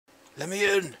Let me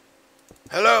in.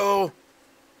 Hello?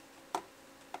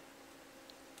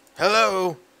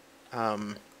 Hello?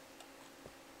 Oh!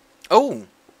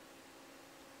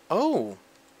 Oh!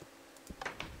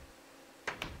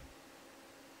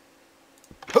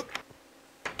 Hup.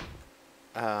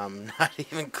 Not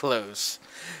even close.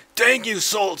 Dang you,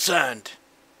 salt sand!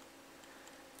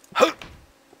 Hup.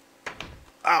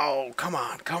 Oh, come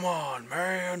on,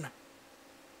 man.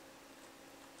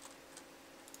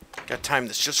 Gotta time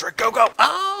this just right. Go, go!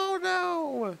 Oh,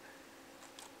 no!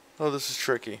 Oh, this is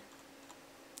tricky.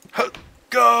 Hup.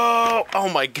 Go! Oh,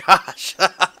 my gosh.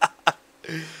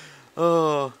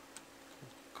 Oh.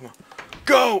 Come on.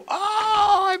 Go!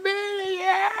 Oh, I made it!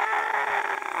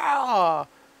 Yeah!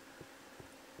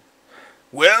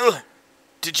 Well,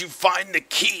 did you find the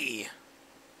key?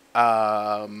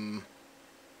 The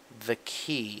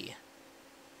key.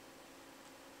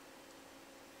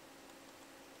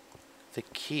 The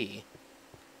key?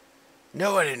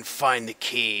 No, I didn't find the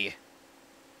key.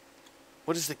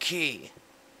 What is the key?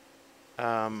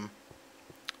 Did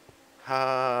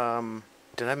I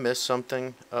miss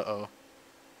something? Uh-oh.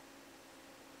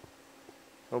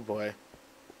 Oh boy.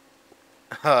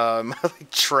 Am I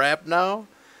like trapped now?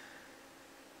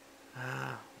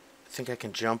 I think I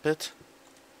can jump it.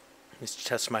 Let's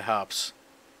test my hops.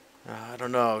 I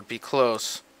don't know. It'd be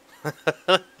close.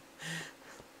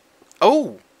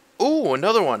 Oh! Ooh,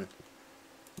 another one.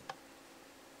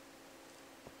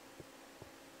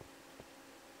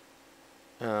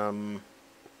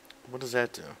 What does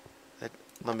that do? That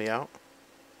let me out?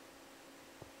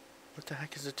 What the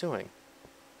heck is it doing?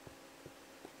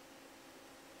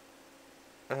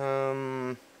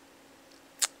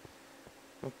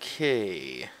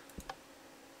 Okay.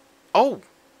 Oh!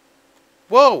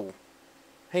 Whoa!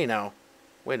 Hey now.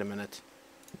 Wait a minute.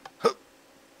 Huh.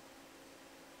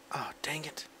 Oh, dang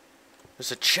it.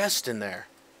 There's a chest in there.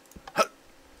 Huh.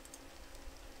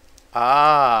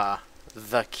 Ah,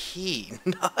 the key.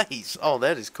 Nice. Oh,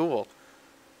 that is cool.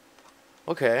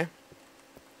 Okay.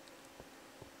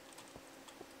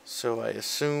 So I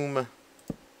assume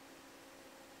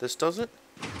this does it?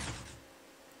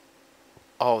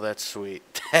 Oh, that's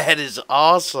sweet. That is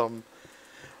awesome.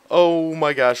 Oh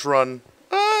my gosh, run.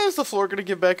 Is the floor gonna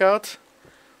get back out?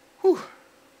 Whew.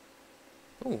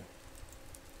 Ooh.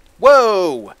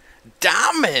 Whoa!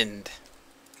 Diamond!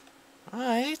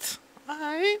 Alright.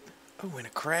 Alright. Oh, and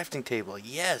a crafting table.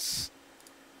 Yes.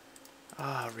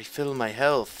 Ah, refill my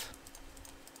health.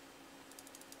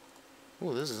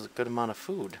 Ooh, this is a good amount of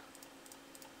food.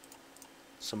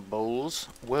 Some bowls.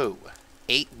 Whoa.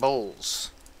 8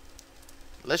 bowls.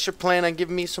 Unless you're planning on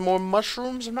giving me some more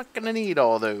mushrooms, I'm not gonna need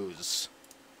all those.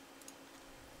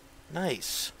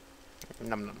 Nice.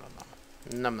 Num num num num.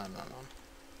 Num num num num.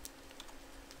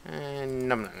 And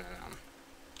num num num num.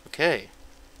 Okay.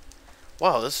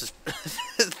 Wow, this is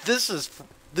this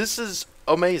is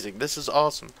amazing. This is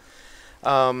awesome.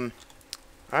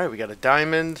 Alright, we got a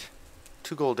diamond,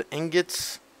 2 gold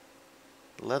ingots,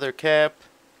 leather cap,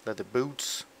 leather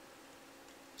boots,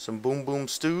 some boom boom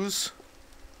stews.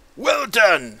 Well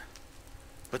done!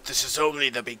 But this is only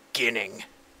the beginning.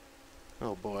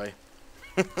 Oh boy.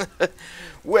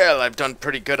 Well, I've done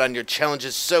pretty good on your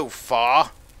challenges so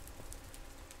far.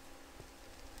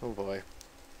 Oh boy.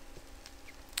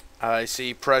 I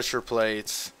see pressure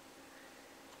plates.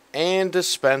 And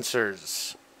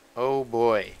dispensers. Oh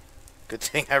boy. Good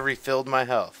thing I refilled my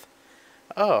health.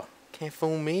 Oh, can't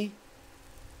fool me.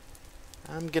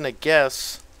 I'm gonna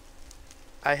guess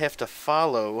I have to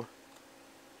follow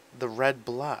the red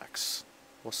blocks.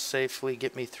 Will safely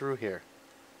get me through here.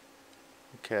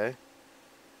 Okay.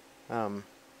 I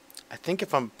think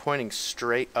if I'm pointing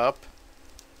straight up,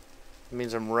 it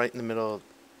means I'm right in the middle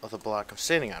of the block I'm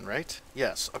standing on, right?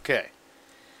 Yes, okay.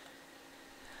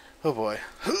 Oh boy.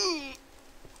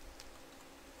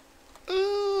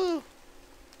 Oh,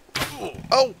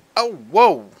 oh,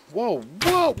 whoa, whoa,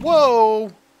 whoa,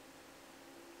 whoa!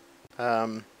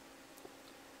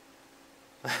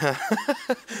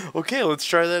 Okay, let's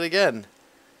try that again.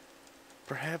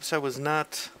 Perhaps I was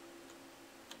not...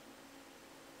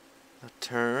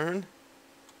 Turn.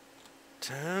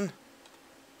 Turn.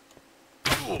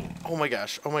 Oh my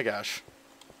gosh, oh my gosh.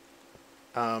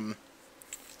 What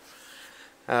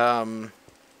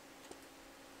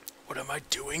am I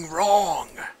doing wrong?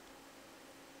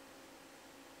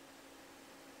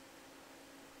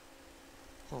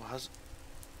 Oh, how's...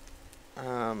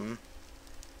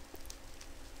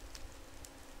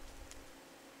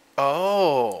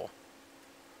 Oh.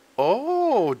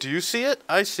 Oh, do you see it?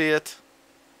 I see it.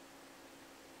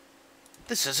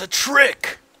 This is a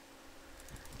trick!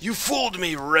 You fooled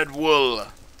me, Red Wool!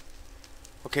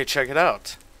 Okay, check it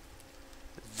out.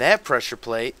 That pressure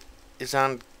plate is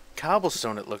on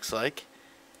cobblestone, it looks like.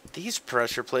 These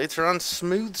pressure plates are on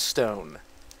smooth stone.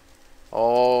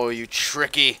 Oh, you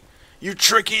tricky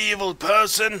evil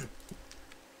person.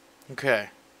 Okay.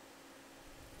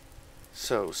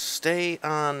 So, stay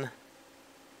on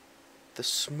the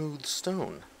smooth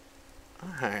stone.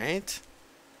 Alright.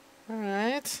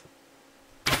 Alright.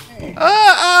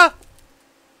 Ah!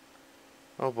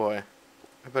 Oh boy.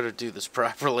 I better do this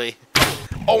properly.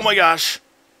 Oh my gosh!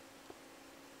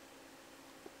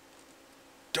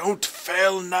 Don't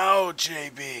fail now,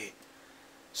 JB.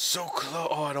 So close.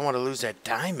 Oh, I don't want to lose that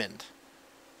diamond.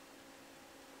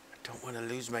 I don't want to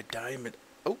lose my diamond.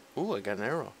 Oh, ooh, I got an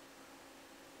arrow.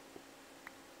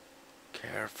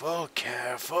 Careful,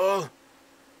 careful.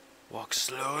 Walk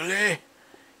slowly.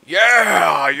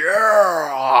 Yeah,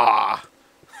 yeah.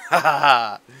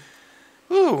 Haha.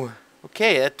 Ooh.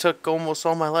 Okay, that took almost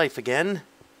all my life again.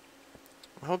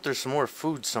 I hope there's some more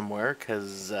food somewhere,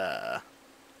 because,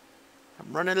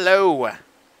 I'm running low.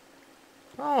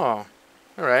 Oh,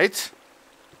 alright.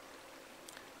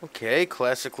 Okay,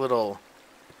 classic little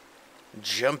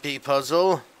jumpy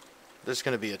puzzle. There's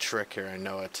going to be a trick here, I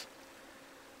know it.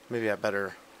 Maybe I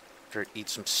better eat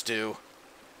some stew.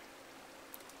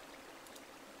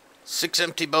 6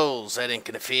 empty bowls, that ain't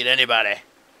going to feed anybody.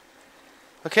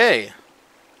 Okay.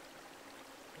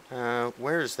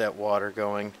 Where's that water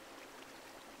going?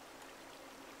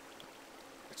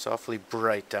 It's awfully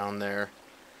bright down there.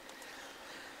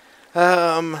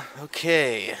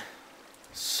 Okay.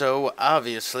 So,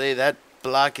 obviously, that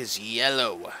block is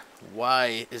yellow.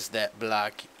 Why is that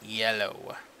block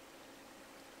yellow?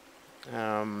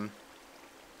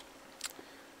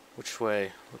 Which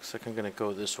way? Looks like I'm gonna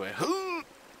go this way.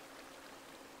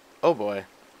 Oh boy.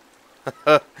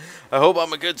 I hope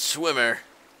I'm a good swimmer.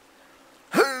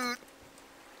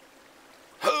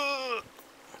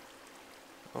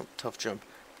 Oh, tough jump.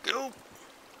 Go.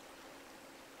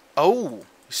 Oh, you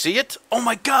see it? Oh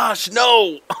my gosh,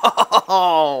 no!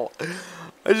 Oh,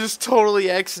 I just totally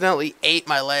accidentally ate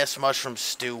my last mushroom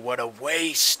stew. What a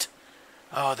waste.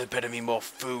 Oh, there better be more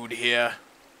food here.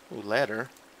 Ooh, ladder.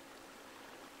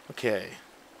 Okay.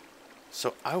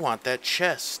 So I want that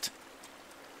chest.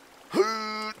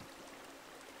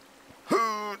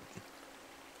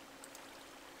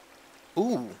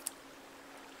 Ooh.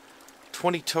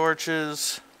 20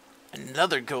 torches.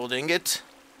 Another gold ingot.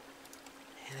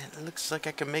 And it looks like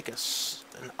I can make an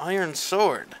iron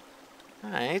sword.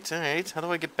 Alright, alright. How do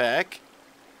I get back?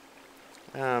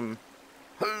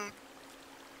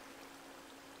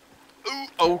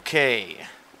 Okay.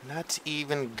 Not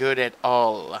even good at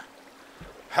all.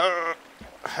 Oh.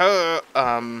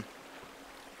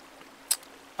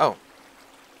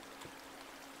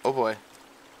 Oh boy.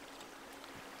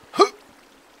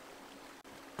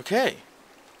 Okay.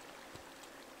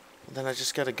 Then I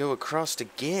just gotta go across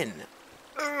again.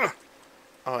 Ugh.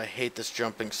 Oh, I hate this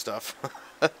jumping stuff.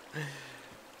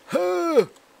 Whoa,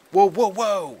 whoa,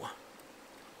 whoa!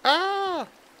 Ah!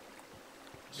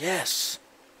 Yes!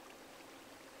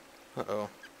 Uh-oh.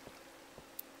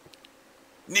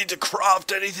 Need to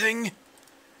craft anything?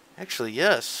 Actually,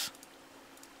 yes.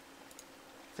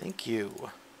 Thank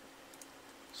you.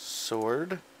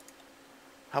 Sword.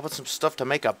 How about some stuff to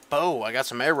make a bow? I got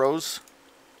some arrows.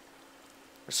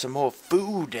 There's some more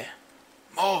food.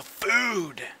 More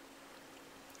food!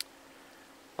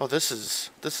 Oh, this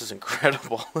is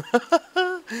incredible.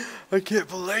 I can't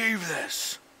believe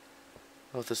this.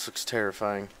 Oh, this looks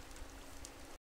terrifying.